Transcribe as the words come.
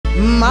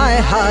My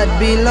heart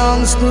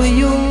belongs to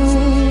you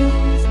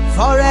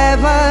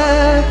forever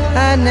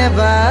and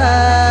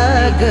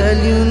ever. Girl,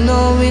 you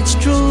know it's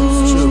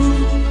true.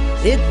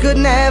 It could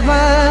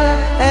never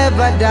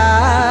ever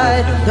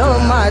die, no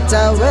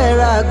matter where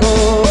I go.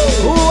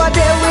 Who are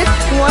they with?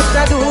 What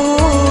I do?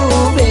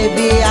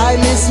 Baby, I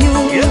miss you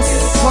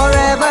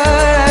forever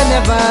and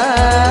ever.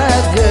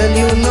 Girl,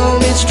 you know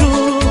it's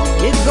true.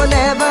 It could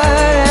never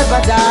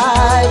ever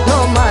die, no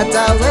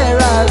matter where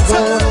I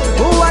go.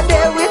 Who are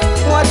they with?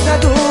 What I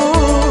do?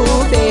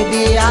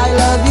 Baby, I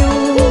love you.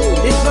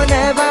 It could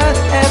never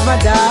ever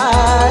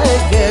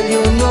die. Girl,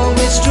 you know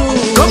it's true.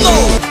 Come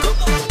on.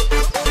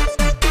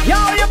 Yo,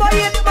 your boy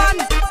Hitman.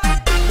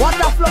 What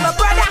a flow, my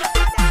brother.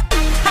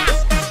 Ha.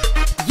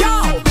 Yo,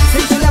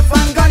 since you left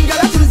and gone, girl,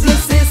 I choose your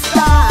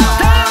sister.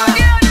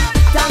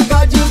 Thank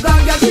God you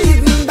gone, girl, she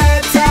even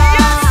better.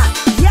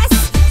 Yes,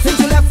 since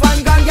you left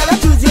and gone, girl, I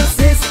choose your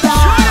sister.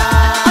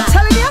 I'm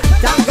telling you.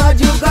 Thank God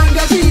you gone,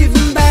 girl, she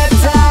even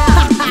better.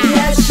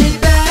 Yes, she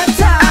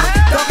better.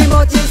 Talking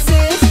about your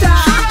sister.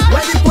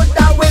 When you put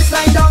that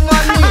waistline down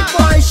on me,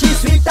 boy, she's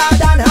sweeter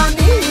than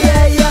honey.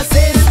 Yeah, your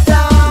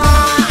sister.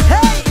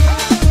 Hey.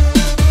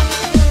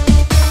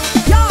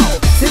 Yo,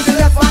 since you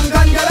left and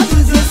gone, girl, I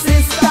choose your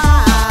sister.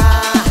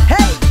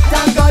 Hey,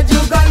 thank God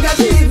you gone, girl,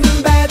 she even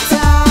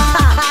better.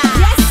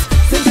 Yes,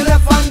 since you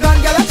left and gone,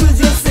 girl, I choose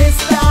your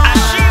sister.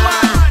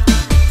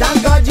 Thank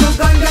God you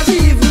gone, girl, she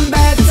even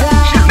better.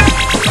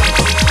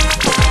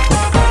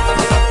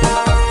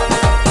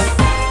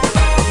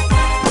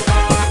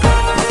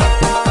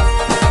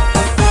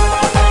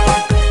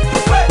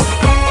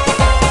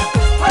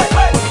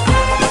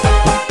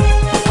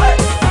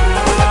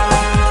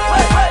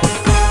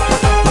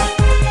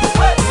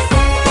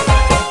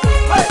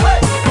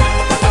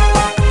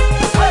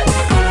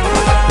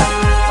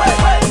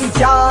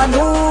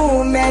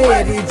 Janu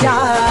meri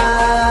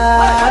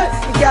jaan,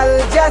 girl,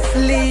 just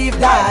leave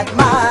that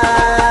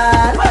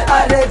man.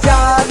 Arre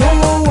Janu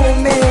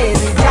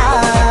meri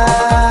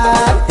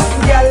jaan,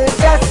 girl,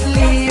 just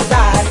leave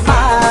that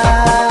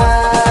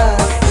man.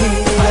 He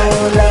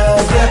don't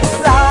love you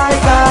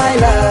like I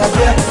love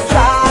you.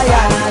 Try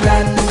and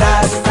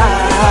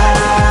understand.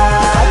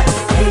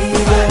 He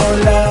don't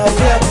love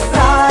you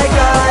like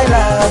I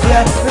love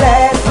you.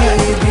 Let me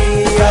be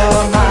your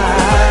man.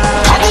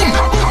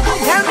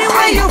 Tell me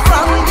where you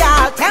from,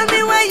 girl. Tell me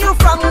where you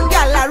from,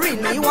 girl. I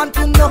really want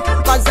to know,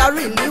 'cause I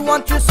really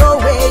want you. So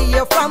where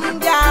you from,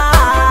 girl?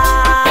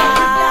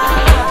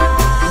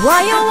 Why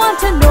you want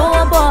to know,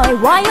 boy?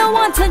 Why you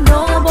want to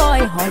know, boy?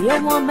 How you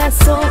want my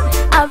soul?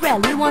 I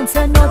really want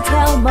to know.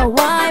 Tell me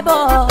why,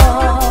 boy.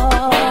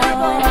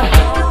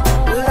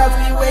 Love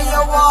the way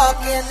you're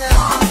walking.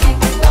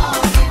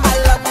 I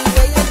love the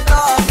way you're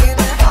talking.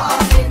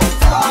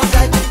 You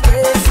drive me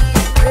crazy,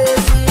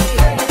 crazy.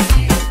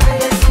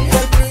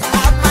 Girl, please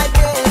have my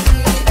baby.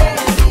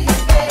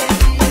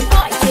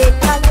 Boy,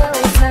 take a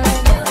little time.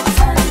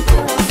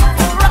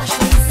 Rush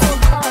me so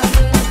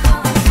honey.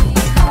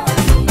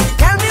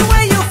 Tell me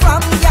where you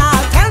from, girl.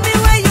 Tell me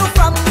where you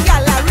from,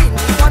 girl. I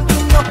really want to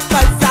know,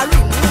 'cause I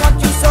really want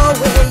you. So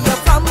where you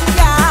from,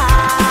 girl?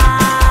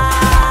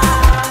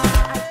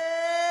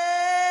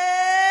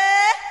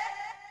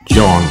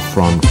 John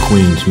from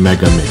Queens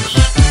Mega Mix.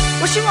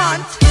 What she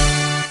want?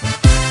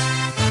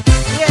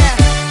 Yeah.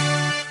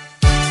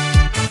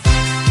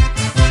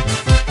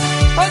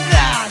 Oh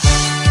gosh.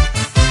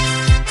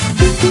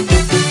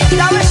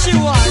 That's what she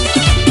want.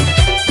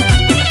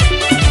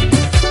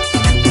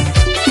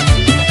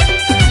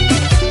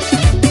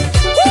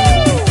 Woo!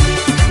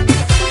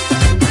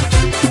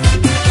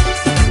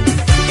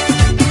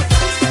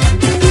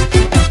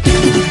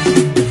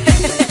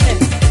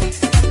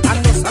 I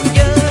know some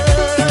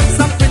girls,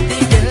 some pretty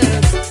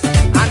girls.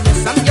 I know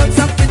some girls,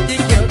 some pretty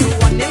girls.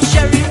 One named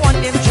Sherry, one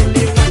named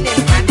Julie, one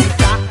named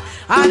Anita.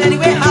 And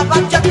anyway, how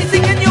about you be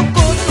singing? You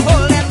couldn't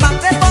hold them back.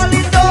 They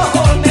falling, don't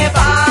hold me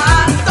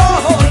back, don't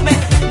hold me.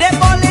 They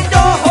falling,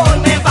 don't hold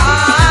me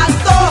back,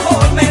 don't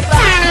hold me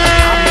back.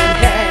 I'm in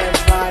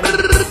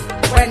heaven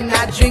when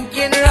I'm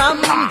drinking rum.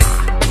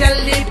 Tell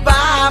the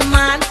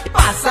barman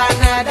pass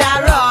another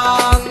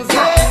wrongs.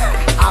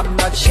 I'm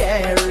not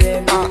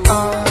sharing,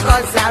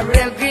 'cause I'm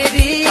real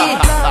greedy.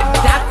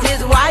 That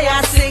is why I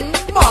sing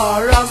more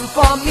rum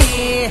for me.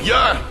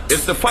 Yeah,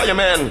 it's the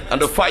fireman and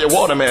the fire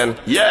waterman.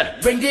 Yeah,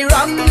 Bring the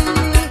rum,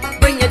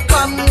 bring it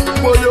come.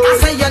 Boy, yo. I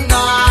say you're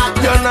not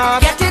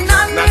getting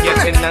none. Not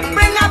getting none.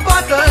 Bring a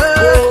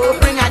bottle,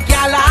 bring a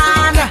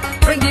gallon.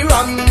 Bring the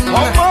rum,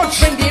 How much?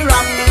 bring the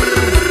rum,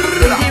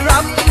 bring the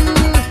rum,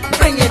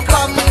 bring it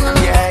come.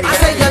 Yeah, I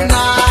say yeah, you're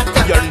not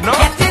getting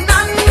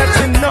none.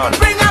 Getting none.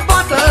 Bring a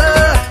bottle,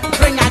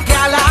 bring a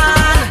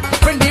gallon.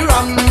 Bring the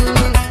rum,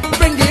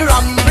 bring the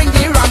rum, bring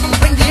the rum,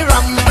 bring the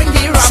rum, bring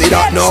the rum. See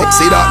that now?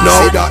 See that now?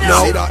 See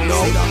that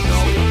now?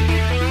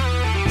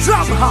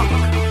 Drum Hop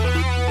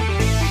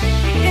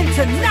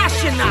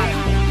International.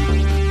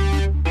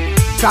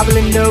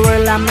 Traveling the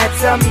world, I met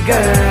some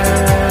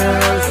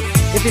girls.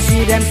 If you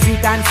see them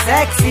sweet and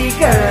sexy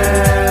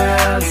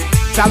girls.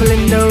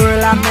 Traveling the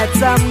world, I met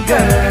some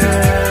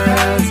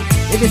girls.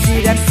 If you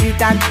see them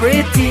sweet and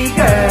pretty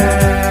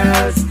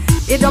girls.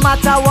 It don't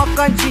matter what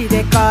country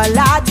they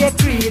color, they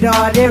creed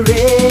or they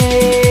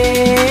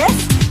race.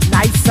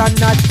 Nice or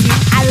naughty,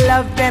 I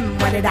love them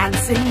when they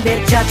dancing,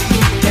 they just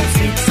keep them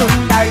sweet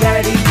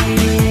sundarity.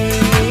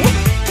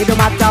 It don't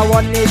matter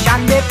what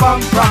nation they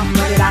come from,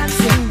 when they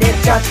dancing, they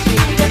just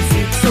keep them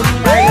sweet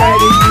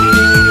sundarity.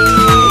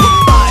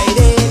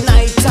 Friday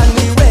night and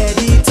we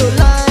ready to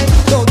line.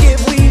 Don't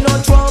give we no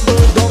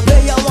trouble, don't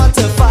play I want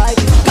to fight.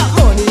 Got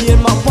money in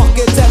my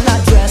pocket and I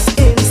dress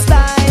in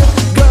style.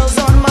 Girls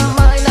on my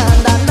mind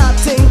and I'm not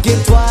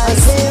thinking twice. I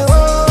say,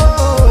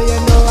 oh, you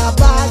know a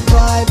bad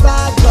boy,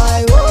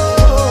 oh,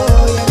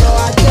 you know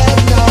I get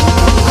no.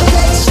 I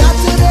take shot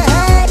to the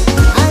head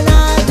and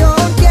I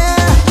don't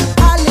care.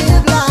 I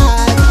live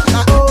life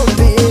my own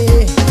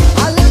way.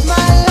 I live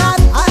my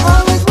life, I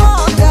always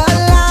walk the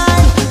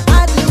line.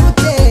 I do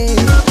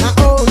things my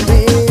own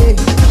way.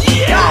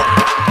 Yeah!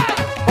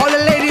 All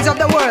the ladies of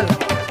the world,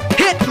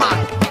 Hitman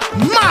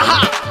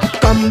Mega.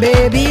 Come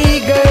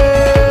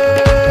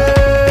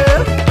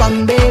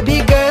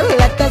baby girl,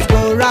 let us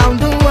go round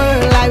the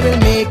world. I will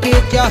make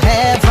it your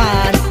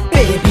heaven,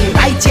 baby,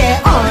 right here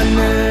on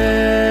earth.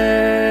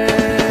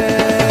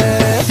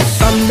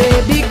 Come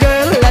baby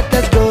girl, let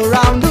us go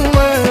round the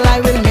world. I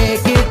will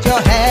make it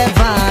your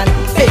heaven,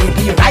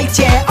 baby, right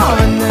here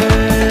on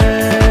earth.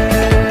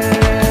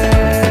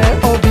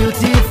 Oh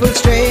beautiful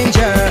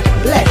stranger,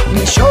 let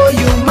me show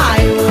you my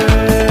world.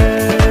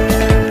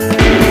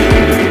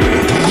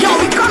 Yo,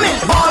 we coming!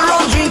 All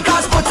round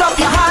drinkers, put up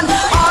your hand.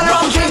 All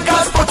round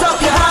drinkers, put up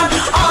your hand.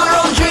 All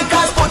round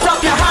drinkers, put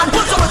up your hand.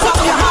 Put up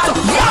your hand.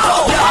 Yo!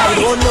 I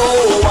don't know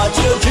what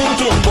you're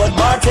drinking, but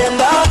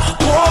bartender,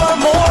 pour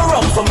more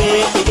rum for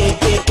me,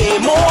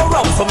 more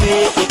rum for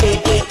me.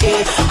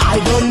 I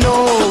don't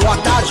know what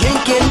I'm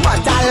drinking, but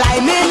I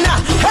like it.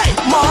 Hey,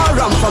 more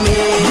rum for me.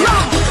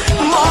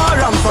 More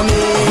rum for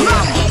me.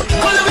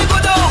 Follow me go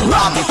down.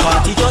 The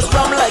party just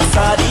from like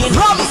sardine.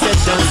 The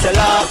session sell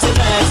out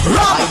tonight.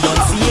 I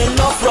don't see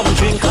enough rum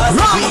drinkers.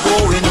 We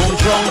going home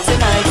drunk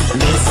tonight.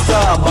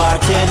 Mr.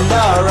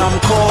 Bartender, I'm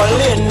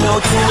calling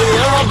out to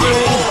your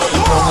brain.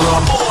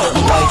 Rum,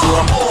 white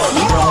rum,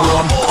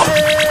 rum.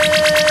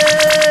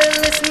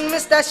 Listen,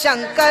 Mr.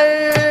 Shankar.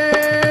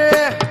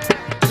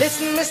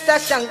 Listen, Mr.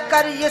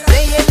 Shankar. You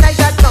say you're nice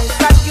at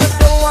drunkard. You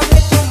don't want me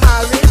to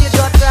marry your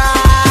daughter,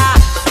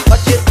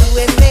 but you're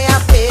doing me a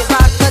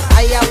favor, 'cause I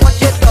want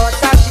your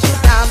daughter. She could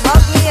damn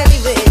up me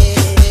anyway.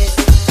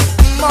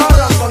 More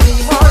rum for me,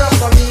 more rum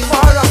for me,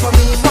 more rum for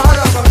me, more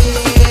rum for me.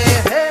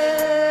 Hey,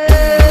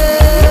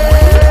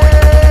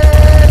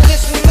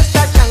 listen,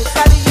 Mr.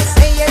 Shankar. You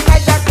say you're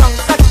nice at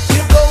drunkard.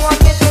 You don't want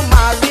me to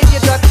marry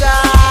your daughter,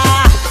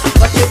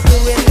 but you're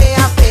doing me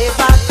a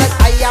favor, 'cause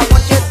I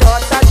want your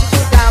daughter. She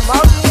could damn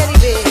up me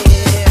anyway.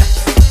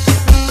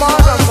 More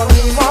rum for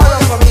me, more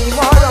rum for me,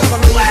 more rum for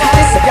me.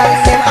 This girl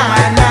named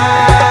Anna,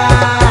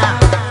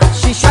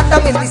 she shut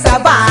up in the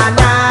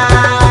savannah.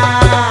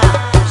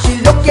 She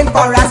looking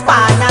for a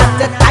spanner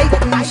to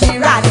tighten she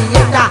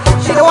radiator.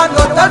 She don't want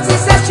no thugs, she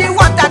says she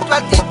want a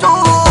 22.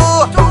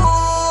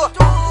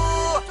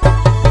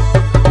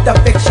 The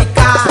big she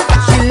car,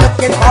 she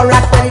looking for a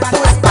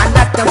 22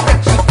 spanner. The big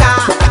she car,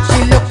 she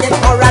looking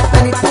for a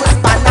 22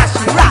 spanner.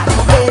 She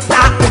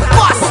radiator, it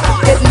bust,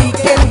 it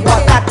leaking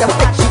water. The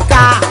big she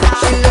car,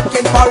 she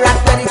looking for a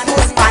 22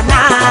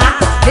 spanner.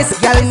 This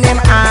girl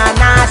named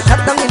Anna, shut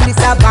down in the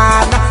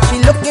savannah. She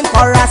looking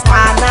for a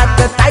spanner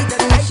to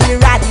tighten she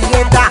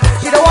radiator.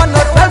 She don't want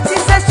no 12, she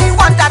says she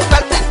want a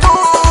 22.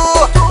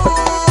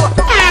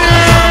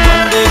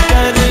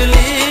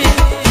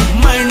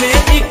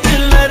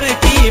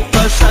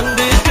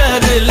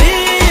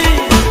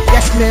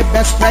 Yes, my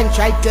best friend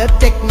tried to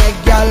take my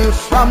girl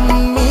from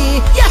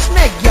me. Yes,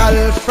 my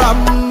girl from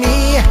me.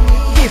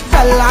 The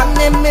fella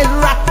named me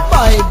Rat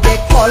Boy, they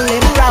call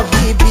him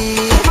Ravi B.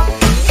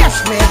 Yes,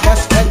 my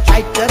best friend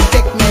tried to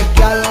take my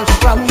girl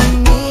from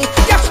me.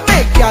 Yes,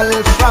 my girl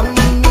from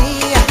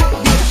me.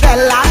 The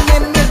fella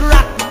named me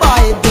Rat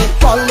Boy, they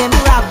call him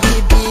Ravi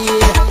B.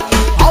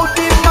 How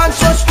the man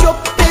so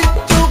stupid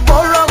to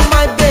borrow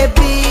my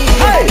baby?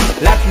 Hey,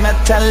 let me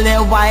tell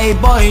you why,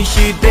 boy,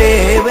 she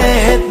stay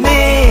with me.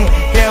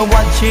 Hear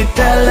what she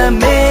telling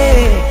me.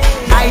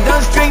 I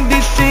don't drink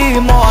this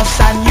Moss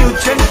and you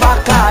drink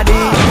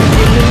Bacardi.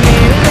 दिल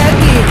में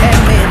लगी है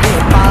मेरे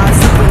पास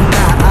तू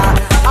ना आ,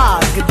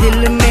 आग दिल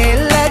में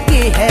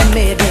लगी है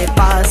मेरे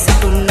पास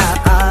तू ना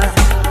आ,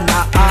 ना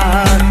आ,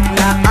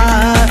 ना आ,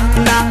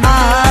 ना आ,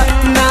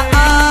 ना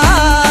आ।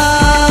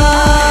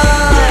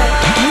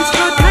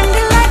 मुझको ठंड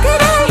लग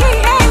रही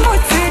है,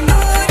 मुझसे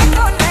दूर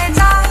तो ले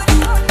जा।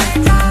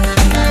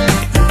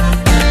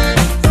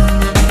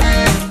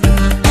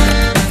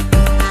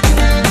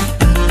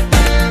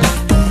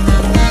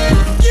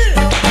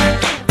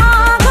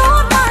 आग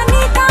और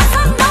पानी का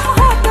संगम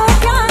हो तो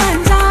क्या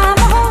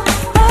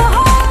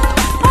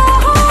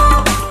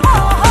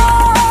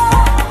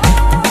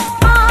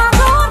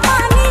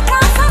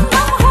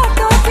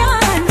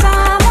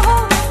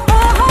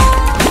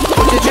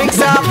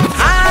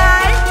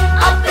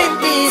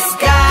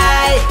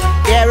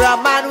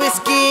rum and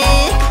whiskey.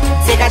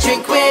 Take a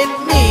drink with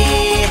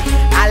me.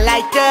 I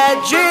like to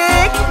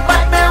drink,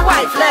 but my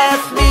wife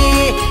left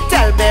me.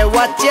 Tell me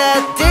what you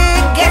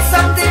think. Get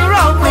something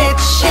wrong with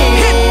she.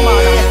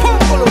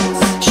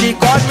 She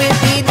got me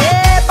the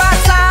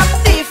neighbors of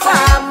the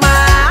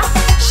farmer.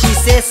 She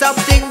say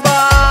something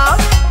about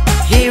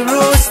he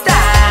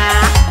rooster.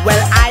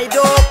 Well, I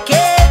don't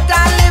care,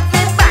 I live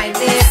it by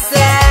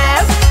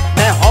myself.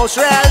 My house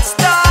real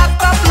stock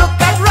up, look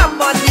at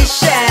rum on the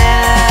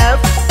shelf.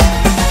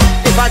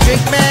 If I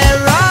drink my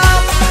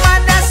rum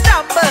and I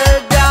stumble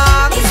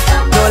down,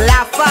 don't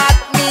laugh at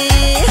me,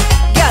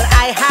 girl,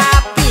 I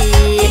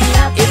happy.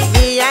 It's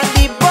me and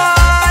the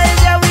boys,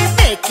 yeah, we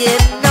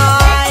making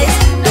noise.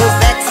 Don't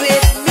vex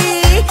with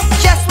me,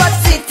 just watch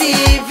the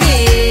TV.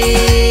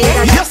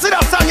 You see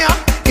that song, yeah?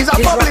 It's a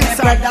public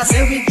song. Brother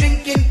say we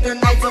drinking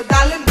tonight, so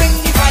darling, bring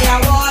the fire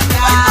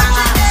water.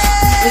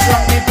 It's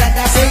what my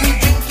brother say we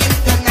drinking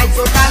tonight,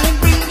 so darling,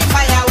 bring the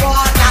fire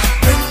water.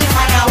 Bring the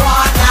fire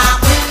water,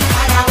 bring the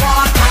fire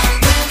water,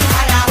 bring the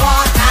fire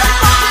water.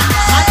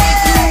 And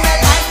if you will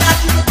like that,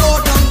 you go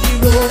down the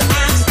road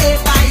and stay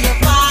by your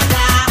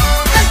father.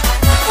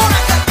 Oh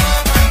my God,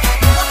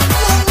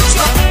 what's wrong with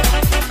you?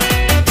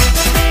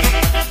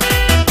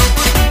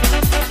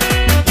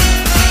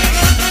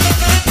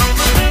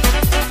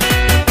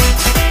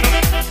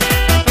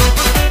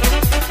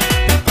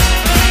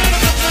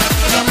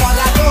 Your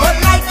mother don't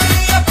like me,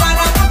 your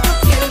father want to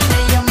kill me.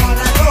 Your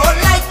mother don't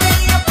like me,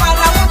 your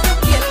father want to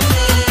kill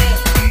me.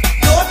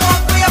 Don't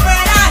talk to your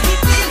brother, he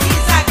feel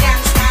he's a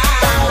gangster.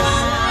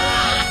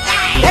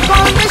 They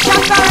call me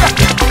Shankar,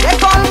 they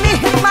call me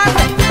Hitman.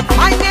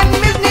 My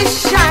name is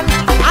Nishan,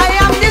 I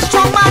am the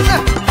strong man.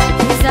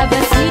 He's a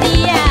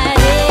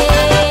Basudiade.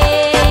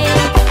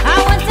 I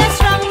want a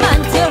strong man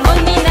to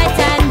hold me night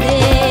and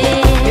day.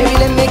 Baby,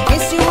 let me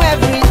kiss you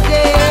every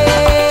day.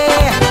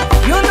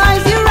 You know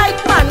it's the right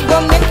man, go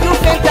make you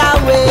faint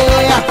away.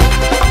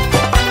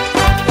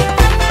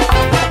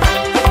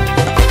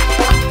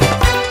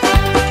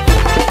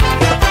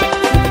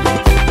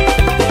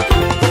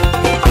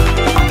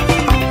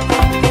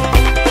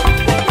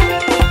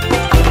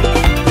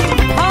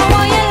 How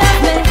will you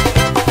love me?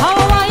 How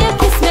will you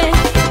kiss me?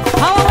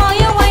 How will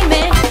you wine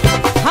me?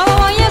 How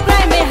will you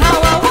grind me? How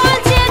I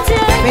want you to.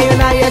 Me, you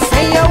know you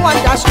say you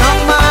want a strong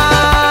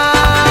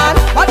man,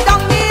 but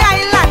down the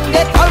island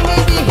they call me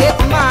the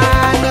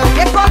Hitman.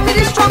 They call me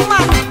the strong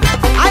man.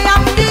 I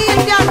am the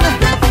Indian.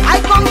 I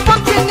come from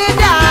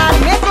Trinidad.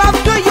 Make love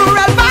to you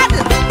real bad.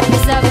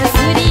 He's a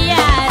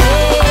Basudiade.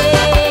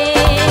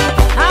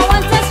 I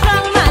want a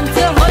strong man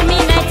to hold me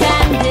night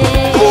and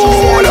day.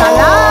 She's a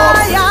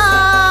liar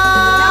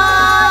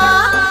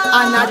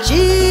and a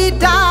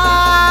cheater.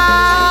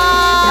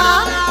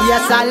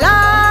 Yes, a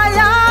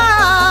liar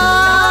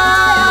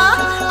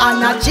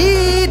and a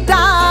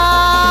cheater.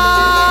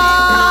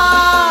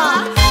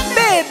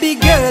 Baby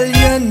girl,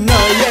 you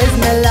know you're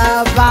my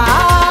lover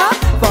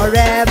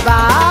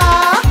forever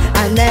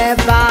and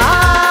ever.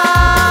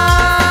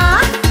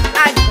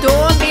 I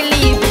don't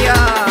believe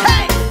you.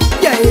 Hey,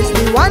 you is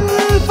the one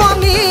for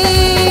me.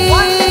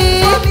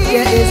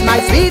 You is my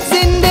sweet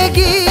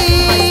zindagi.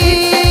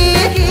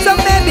 So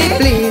baby,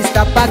 please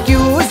stop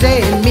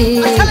accusing me.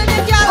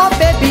 Oh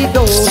baby,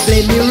 don't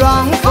blame me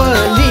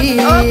wrongfully.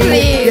 Oh,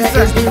 please. You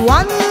is the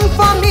one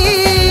for me.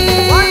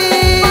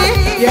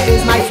 You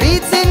is my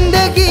sweet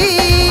zindagi.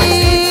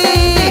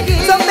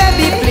 So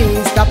baby,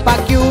 please stop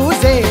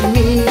accusing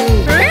me.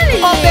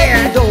 Really? Oh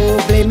baby,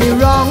 don't blame me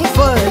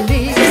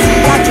wrongfully. You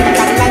see I drink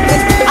and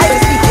liming, I will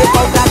speak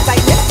about that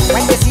timing.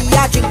 When you see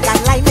I drink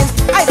and liming,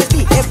 I will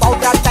speak about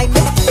that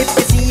timing. If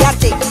you see I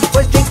take the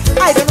first drink,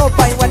 I don't know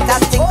boy what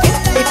I'm thinking.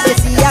 If you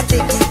see I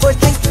take the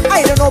first drink,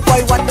 I don't know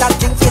boy what I'm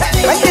thinking.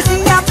 When you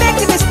see I make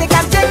the mistake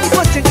and take the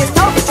first drink, you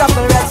know the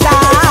trouble is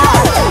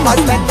start. But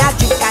when I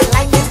drink and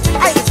liming,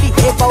 I will speak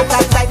about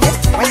that timing.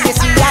 When you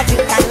see I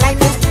drink and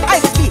liming, I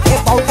will speak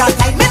about that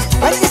timing.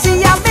 When you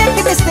see I make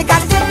the mistake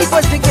and take the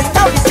first drink, you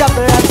know the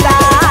trouble is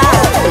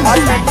start. But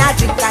when I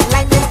drink and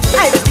liming,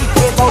 I will speak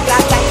about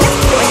that timing.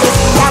 When you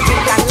see I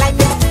drink and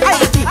liming, I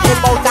will speak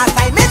about that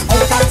timing.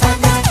 Out that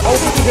timing, out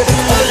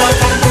that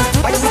timing.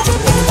 When you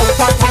drink, out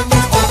that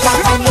timing, out that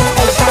timing,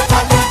 out that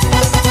timing.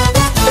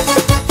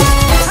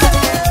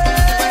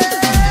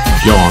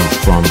 John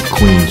from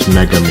Queens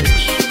Mega Mix.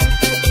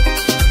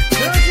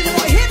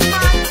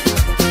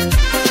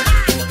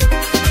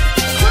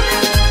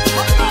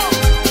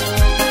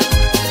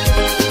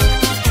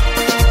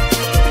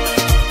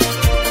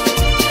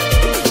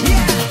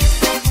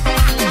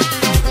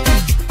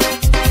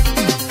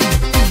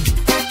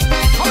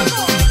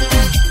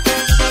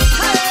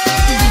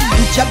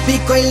 जब भी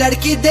कोई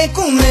लड़की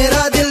देखूं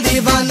मेरा दिल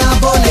दीवाना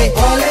बोले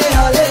ओले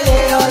ओले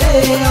ओले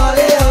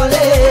ओले ओले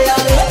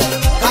ओले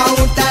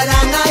काउंटर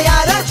आना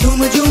यारा झूम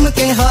झूम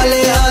के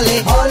होले ओले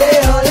ओले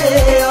ओले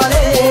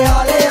ओले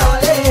ओले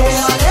ओले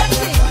ओले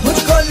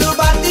मुझको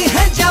लुभाती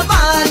है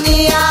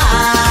जवानियाँ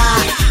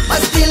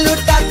मस्ती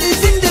लुटाती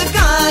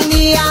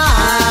जिंदगानियाँ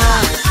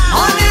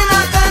होने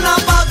ना करना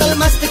पागल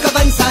मस्त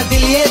कबन सा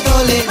दिल ये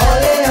डोले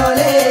ओले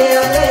ओले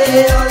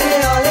ओले ओले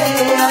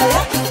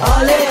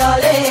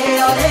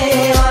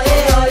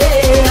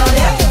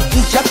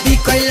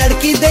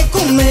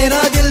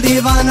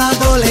दीवाना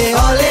डोले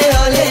ओले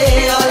ओले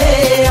ओले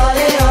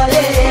ओले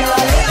ओले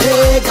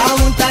ओले गाँव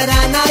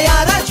तराना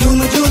यारा झूम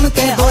झूम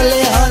के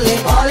बोले ओले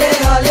ओले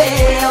ओले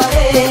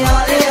ओले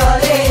ओले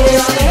ओले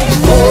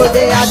hold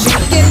they are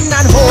drinking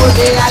and hold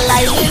they are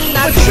lighting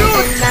and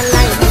shooting and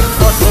lighting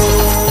for so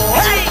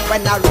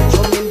when I reach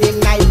home in the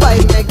night boy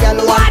my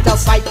girl want to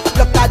fight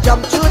look I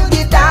jump through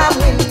the damn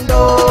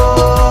window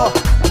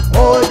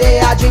hold they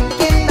are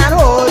drinking and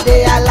hold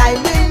they are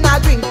lighting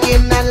and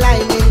drinking and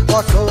lighting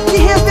for so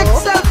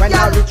when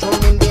I reach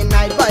home in the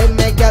night boy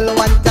my girl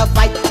want to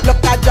fight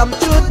look I jump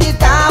through the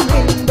damn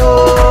window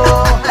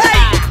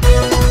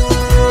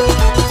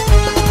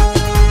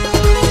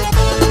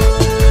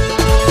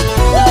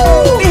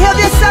behave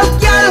yourself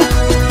girl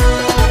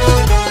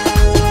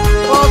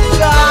oh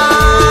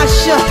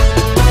gosh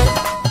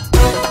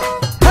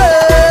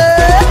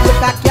hey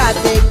look I can't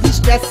take the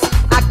stress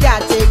I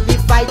can't take the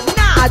fight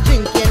nah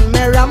drinking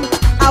me rum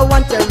I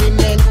want to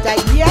remain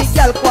tight yes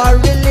the girl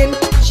quarreling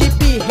she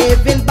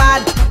behaving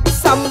bad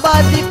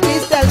somebody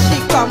please tell she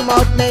come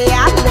out me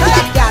yard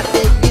I can't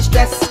take the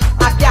stress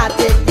I can't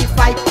take the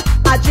fight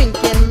I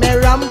drinking me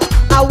rum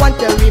I want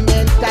to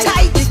remain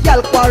tight the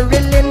girl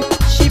quarreling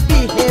she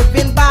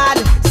behaving bad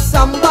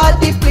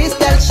somebody please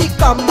tell she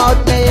come out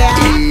me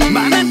yard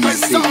man and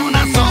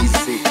persona song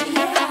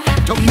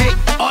to make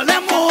all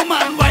them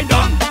woman wide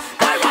down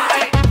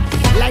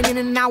lining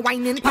in a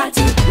whining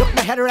party look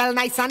my head real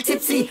nice and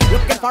tipsy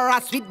looking for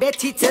a sweet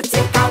Betty to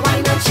take a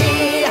wine and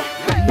she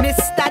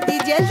Mr.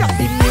 DJ drop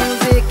the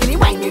music in the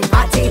whining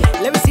party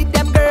let me see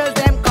them girls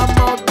them come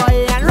out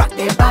boy and rock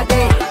their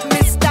body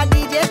Mr.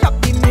 DJ drop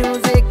the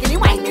music in the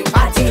whining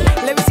party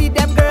let me see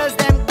them girls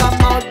them come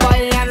out boy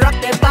and rock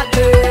their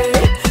body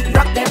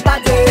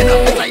and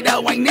up like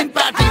the whining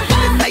party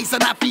feeling nice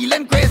and I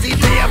feeling crazy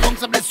play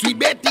amongst of the sweet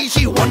Betty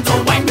she want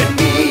to wine with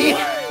me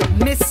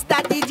Mr.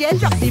 DJ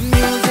drop the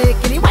music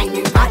in the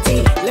whining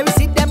party let me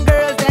see them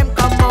girls them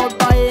come out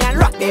boy and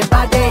rock their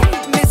body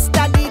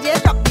Mr.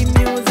 DJ drop the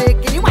music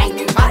in the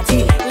whining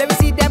party let me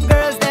see them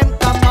girls them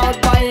come out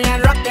boy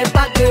and rock their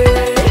body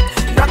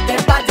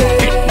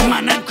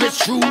man and Chris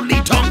truly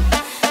tongue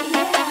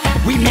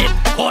we made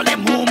all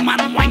them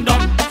woman wind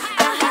down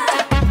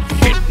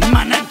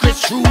man and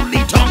Chris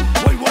truly tongue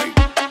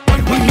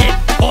we made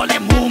all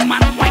them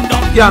woman wind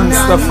down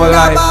Youngster for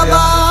life,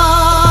 yeah.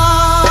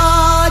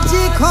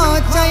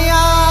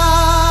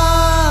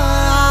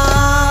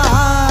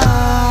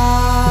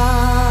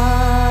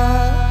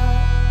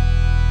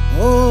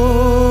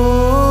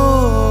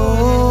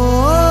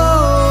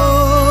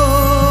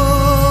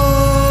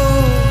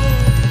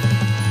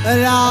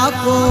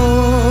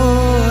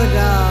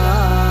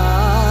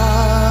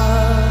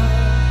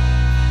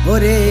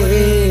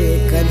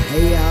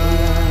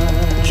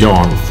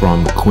 John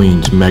from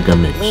Queens Mega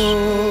Mix.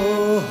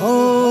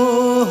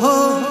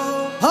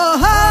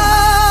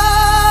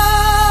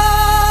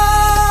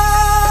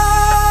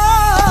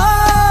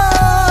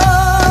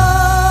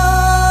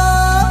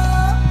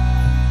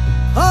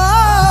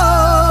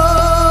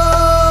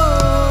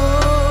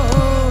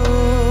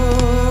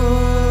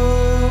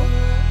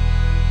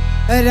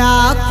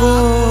 राको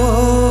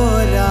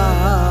रा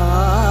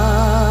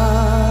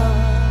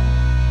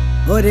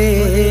ओरे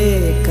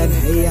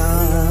कन्हैया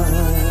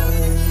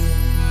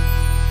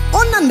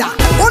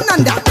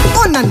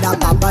ओ नंदा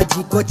बाबा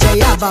जी को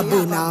चया बाबू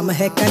नाम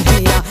है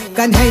कन्हैया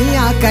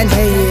कन्हैया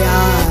कन्हैया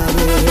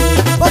रे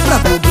ओ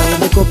प्रभु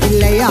ज्ञान को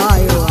पिल्लैया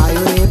आयो